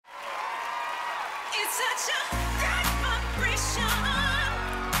It's such a good vibration.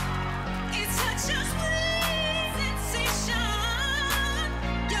 It's such a sweet sensation.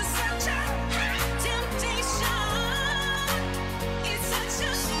 You're such a temptation. It's such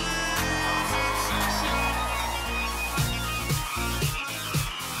a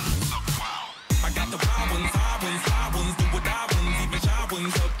I got the wild ones, do what I ones, even shy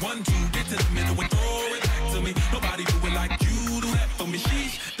ones up 1, 2, get to the middle and throw it back to me. Nobody do it like you do that for me.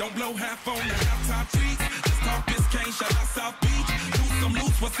 Sheesh, don't blow half on the halftime treats. Just talk Biscayne, shout out South Beach. Loose, I'm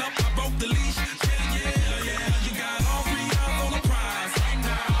loose, what's up? I broke the leash. Yeah, yeah, yeah, you got all 3 eyes on the prize. Right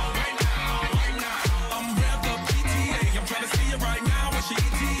now, right now, right now. I'm revved up PTA. I'm trying to see you right now with your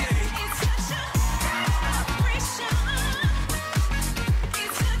ETA. It's such a good vibration.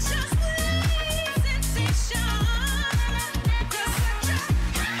 It's such a sweet sensation. You're such a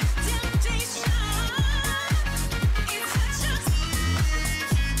temptation. It's such a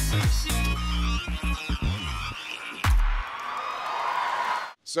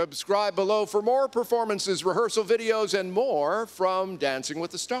Subscribe below for more performances, rehearsal videos, and more from Dancing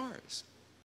with the Stars.